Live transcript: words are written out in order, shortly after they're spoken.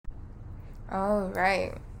All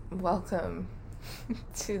right. Welcome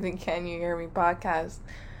to the Can You Hear Me podcast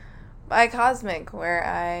by Cosmic, where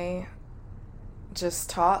I just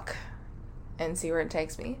talk and see where it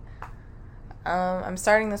takes me. I'm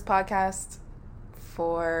starting this podcast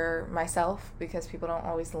for myself because people don't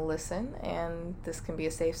always listen, and this can be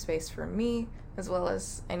a safe space for me as well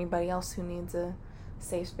as anybody else who needs a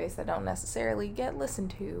safe space that don't necessarily get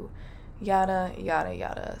listened to. Yada, yada,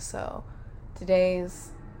 yada. So today's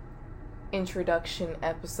introduction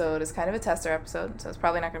episode is kind of a tester episode, so it's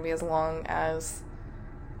probably not going to be as long as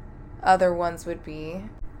other ones would be.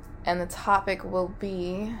 And the topic will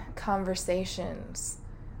be conversations.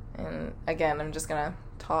 And again, I'm just going to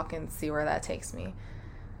talk and see where that takes me.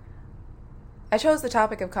 I chose the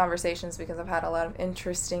topic of conversations because I've had a lot of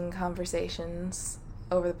interesting conversations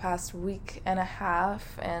over the past week and a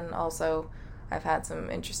half, and also I've had some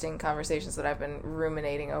interesting conversations that I've been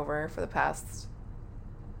ruminating over for the past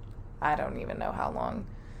I don't even know how long.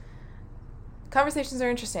 Conversations are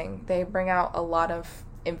interesting. They bring out a lot of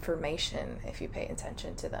information if you pay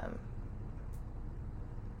attention to them.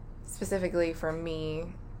 Specifically for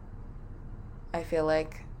me, I feel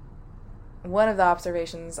like one of the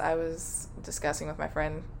observations I was discussing with my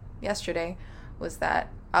friend yesterday was that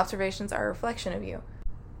observations are a reflection of you.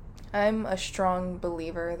 I'm a strong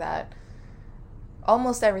believer that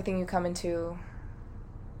almost everything you come into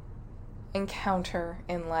encounter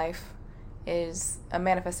in life is a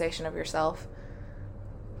manifestation of yourself,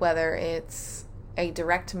 whether it's a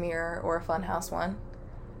direct mirror or a funhouse one.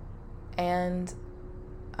 And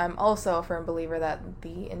I'm also a firm believer that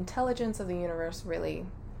the intelligence of the universe really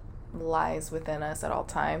lies within us at all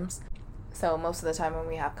times. So most of the time when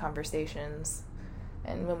we have conversations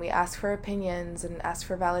and when we ask for opinions and ask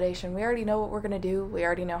for validation, we already know what we're going to do. We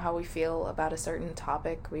already know how we feel about a certain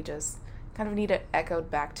topic. We just kind of need it echoed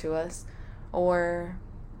back to us. Or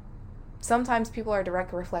sometimes people are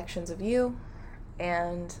direct reflections of you,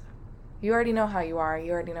 and you already know how you are.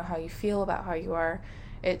 You already know how you feel about how you are.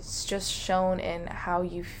 It's just shown in how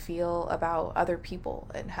you feel about other people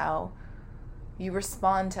and how you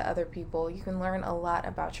respond to other people. You can learn a lot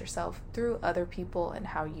about yourself through other people and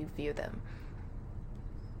how you view them.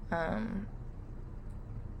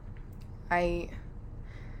 I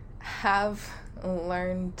have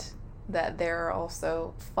learned that there are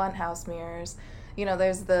also funhouse mirrors. You know,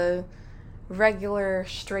 there's the regular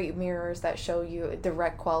straight mirrors that show you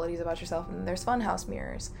direct qualities about yourself, and there's funhouse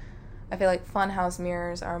mirrors. I feel like funhouse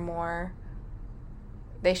mirrors are more,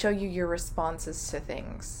 they show you your responses to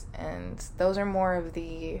things, and those are more of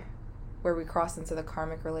the, where we cross into the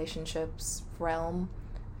karmic relationships realm.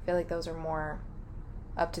 I feel like those are more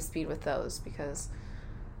up to speed with those because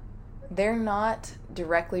they're not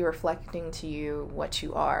directly reflecting to you what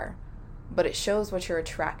you are, but it shows what you're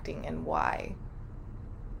attracting and why.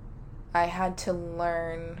 I had to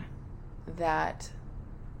learn that,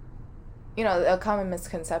 you know, a common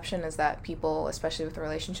misconception is that people, especially with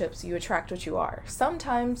relationships, you attract what you are.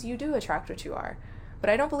 Sometimes you do attract what you are, but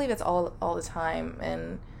I don't believe it's all the time.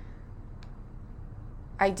 And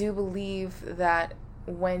I do believe that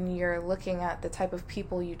when you're looking at the type of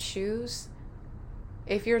people you choose,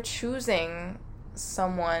 if you're choosing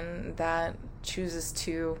someone that chooses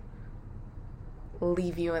to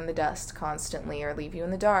leave you in the dust constantly or leave you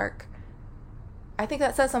in the dark, I think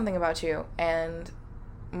that says something about you. And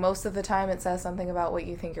most of the time it says something about what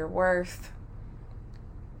you think you're worth.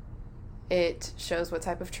 It shows what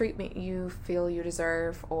type of treatment you feel you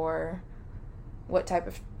deserve or what type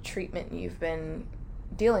of treatment you've been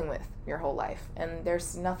dealing with your whole life. And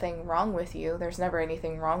there's nothing wrong with you. There's never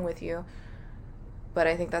anything wrong with you. But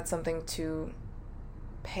I think that's something to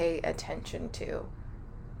pay attention to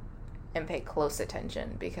and pay close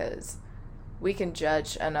attention, because we can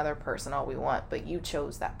judge another person all we want, but you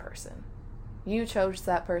chose that person. You chose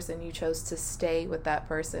that person. You chose to stay with that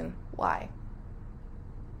person. Why?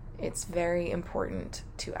 It's very important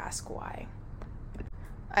to ask why.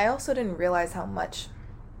 I also didn't realize how much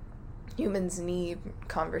humans need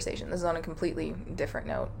conversation. This is on a completely different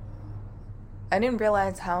note. I didn't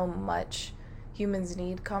realize how much humans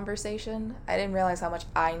need conversation. I didn't realize how much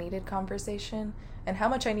I needed conversation and how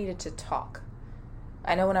much I needed to talk.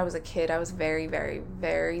 I know when I was a kid, I was very, very,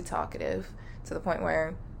 very talkative to the point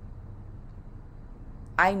where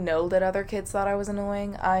I know that other kids thought I was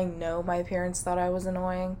annoying. I know my parents thought I was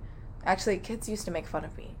annoying. Actually, kids used to make fun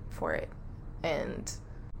of me for it. And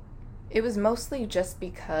it was mostly just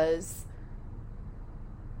because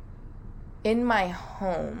in my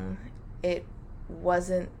home, it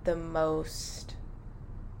wasn't the most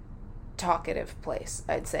talkative place,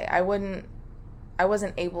 I'd say. I wasn't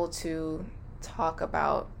able to talk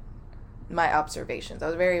about my observations. I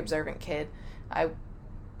was a very observant kid. I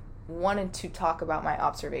wanted to talk about my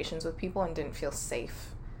observations with people and didn't feel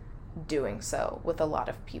safe doing so with a lot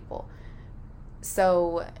of people.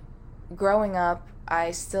 So growing up,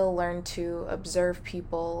 I still learned to observe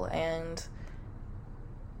people and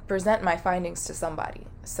present my findings to somebody.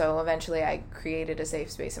 So eventually I created a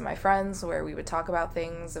safe space in my friends where we would talk about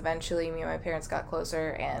things. Eventually me and my parents got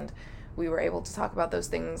closer and we were able to talk about those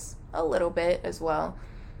things a little bit as well.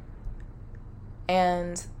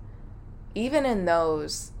 And even in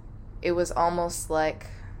those, it was almost like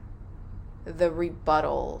the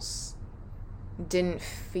rebuttals didn't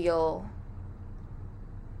feel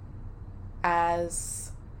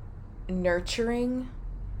as nurturing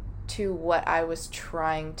to what I was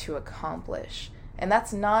trying to accomplish. And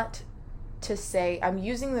that's not to say, I'm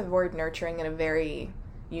using the word nurturing in a very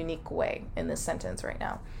unique way in this sentence right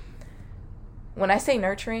now. When I say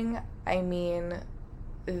nurturing, I mean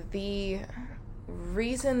the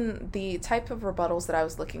type of rebuttals that I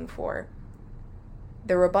was looking for,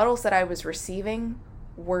 the rebuttals that I was receiving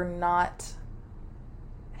were not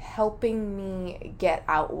helping me get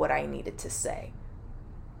out what I needed to say,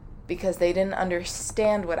 because they didn't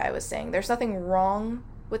understand what I was saying. There's nothing wrong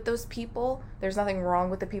with those people. There's nothing wrong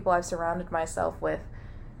with the people I've surrounded myself with.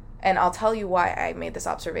 And I'll tell you why I made this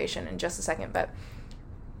observation in just a second, but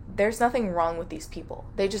there's nothing wrong with these people.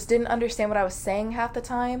 They just didn't understand what I was saying half the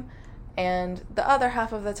time, and the other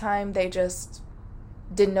half of the time they just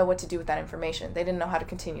didn't know what to do with that information. They didn't know how to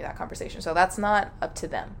continue that conversation. So that's not up to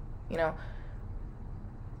them, you know.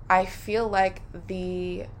 I feel like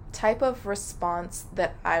the type of response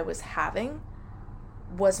that I was having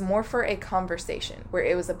was more for a conversation where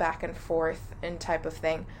it was a back and forth and type of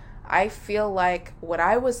thing. I feel like what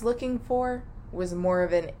I was looking for was more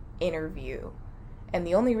of an interview. And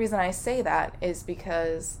the only reason I say that is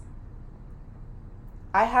because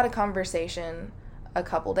I had a conversation a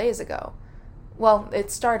couple days ago. Well,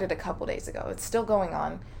 it started a couple days ago. It's still going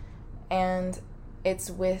on. And it's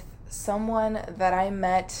with someone that I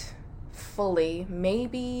met fully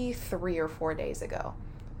maybe 3 or 4 days ago.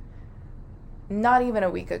 Not even a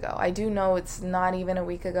week ago. I do know it's not even a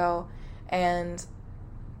week ago. And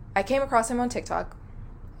I came across him on TikTok,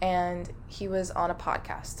 and he was on a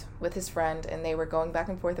podcast with his friend, and they were going back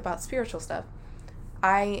and forth about spiritual stuff.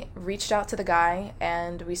 I reached out to the guy,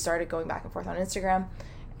 and we started going back and forth on Instagram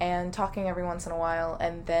and talking every once in a while,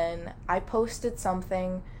 and then I posted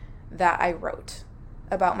something that I wrote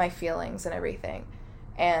about my feelings and everything,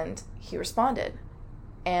 and he responded.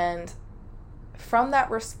 And from that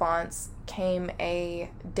response came a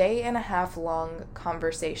 1.5 day long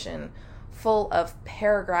conversation full of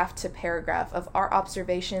paragraph to paragraph of our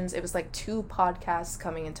observations. It was like 2 podcasts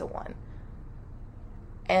coming into one.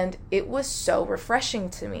 And it was so refreshing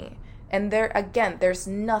to me. And there's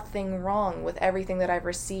nothing wrong with everything that I've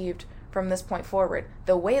received from this point forward.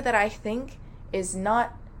 The way that I think is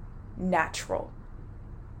not natural.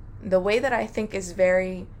 The way that I think is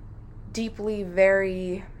very deeply,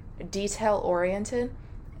 very detail-oriented.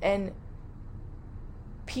 And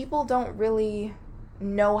people don't really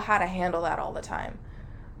know how to handle that all the time.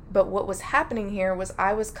 But what was happening here was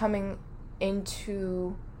I was coming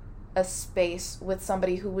into a space with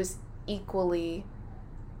somebody who was equally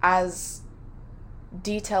as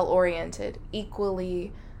detail-oriented,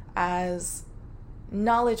 equally as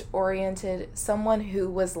knowledge-oriented, someone who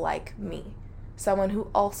was like me, someone who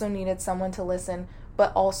also needed someone to listen,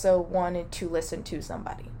 but also wanted to listen to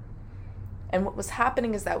somebody. And what was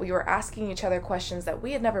happening is that we were asking each other questions that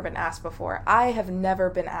we had never been asked before. I have never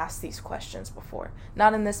been asked these questions before,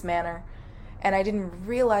 not in this manner. And I didn't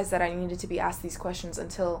realize that I needed to be asked these questions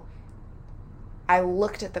until I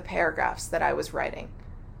looked at the paragraphs that I was writing.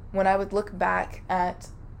 When I would look back at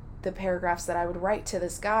the paragraphs that I would write to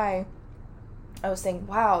this guy, I was saying,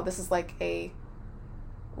 wow, this is like a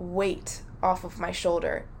weight off of my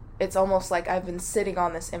shoulder. It's almost like I've been sitting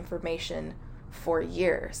on this information for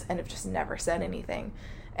years and have just never said anything.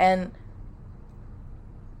 And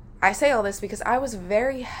I say all this because I was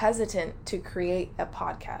very hesitant to create a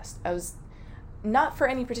podcast. I was not for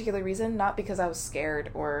any particular reason, not because I was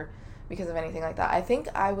scared or because of anything like that. I think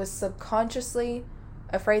I was subconsciously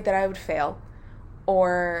afraid that I would fail,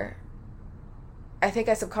 or I think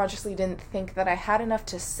I subconsciously didn't think that I had enough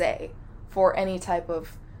to say for any type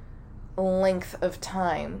of length of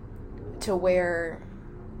time to where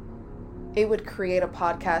it would create a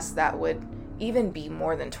podcast that would even be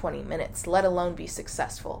more than 20 minutes, let alone be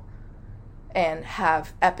successful and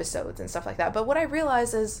have episodes and stuff like that. But what I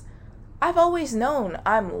realize is I've always known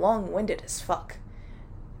I'm long-winded as fuck.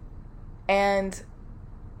 And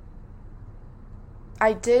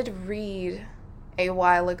I did read a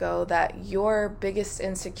while ago that your biggest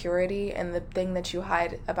insecurity and the thing that you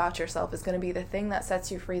hide about yourself is going to be the thing that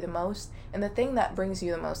sets you free the most and the thing that brings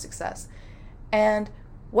you the most success. And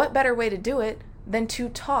what better way to do it than to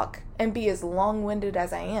talk and be as long-winded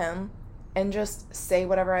as I am and just say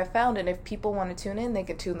whatever I found. And if people want to tune in, they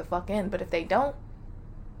can tune the fuck in. But if they don't,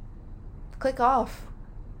 click off.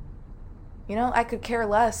 You know, I could care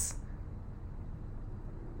less.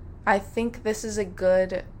 I think this is a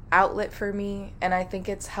good outlet for me, and I think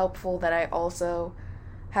it's helpful that I also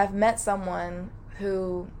have met someone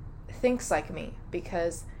who thinks like me,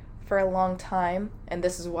 because for a long time, and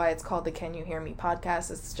this is why it's called the Can You Hear Me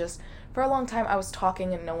podcast, it's just for a long time I was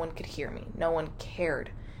talking and no one could hear me. No one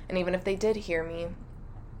cared. And even if they did hear me,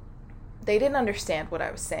 they didn't understand what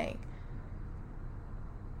I was saying.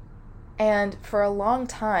 And for a long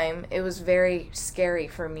time, it was very scary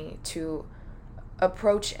for me to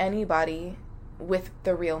approach anybody with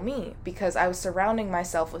the real me, because I was surrounding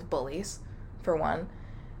myself with bullies, for one.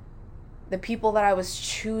 The people that I was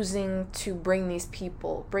choosing to bring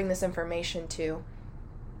this information to,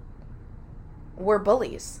 were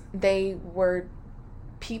bullies. They were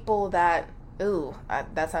people that,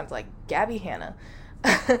 that sounds like Gabby Hanna.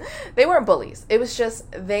 They weren't bullies. It was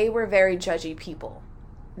just, they were very judgy people.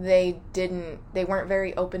 They weren't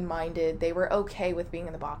very open-minded. They were okay with being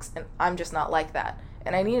in the box, and I'm just not like that.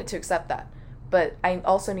 And I needed to accept that. But I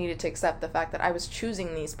also needed to accept the fact that I was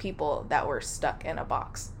choosing these people that were stuck in a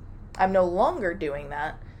box. I'm no longer doing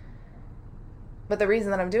that. But the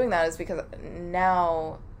reason that I'm doing that is because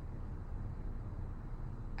now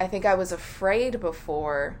I think I was afraid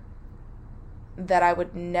before that I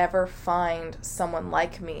would never find someone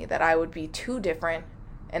like me, that I would be too different,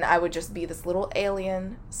 and I would just be this little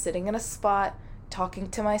alien sitting in a spot talking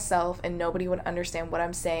to myself, and nobody would understand what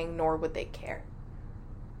I'm saying, nor would they care.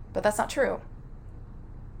 But that's not true.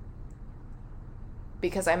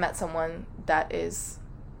 Because I met someone that is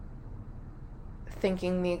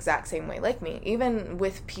thinking the exact same way like me. Even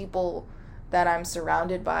with people that I'm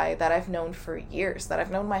surrounded by, that I've known for years, that I've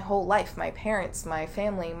known my whole life, my parents, my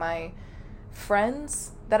family, my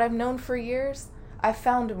friends that I've known for years, I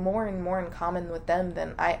found more and more in common with them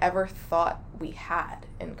than I ever thought we had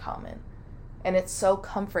in common. And it's so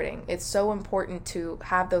comforting. It's so important to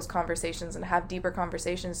have those conversations and have deeper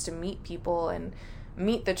conversations, to meet people and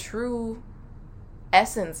meet the true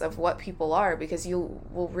essence of what people are, because you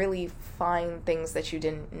will really find things that you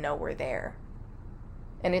didn't know were there.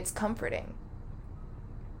 And it's comforting.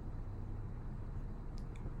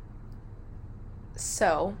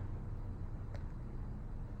 So,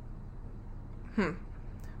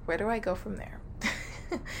 where do I go from there?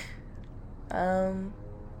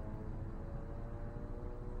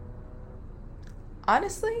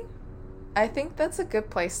 Honestly, I think that's a good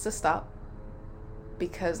place to stop,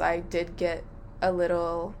 because I did get a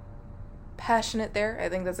little passionate there. I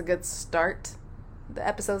think that's a good start. The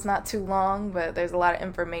episode's not too long, but there's a lot of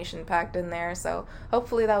information packed in there, so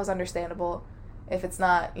hopefully that was understandable. If it's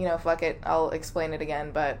not, fuck it, I'll explain it again,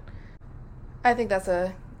 but I think that's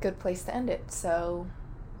a good place to end it. So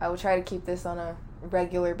I will try to keep this on a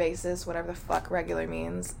regular basis, whatever the fuck regular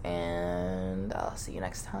means, and I'll see you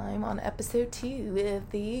next time on episode 2 of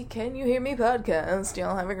the Can You Hear Me podcast.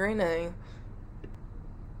 Y'all have a great night.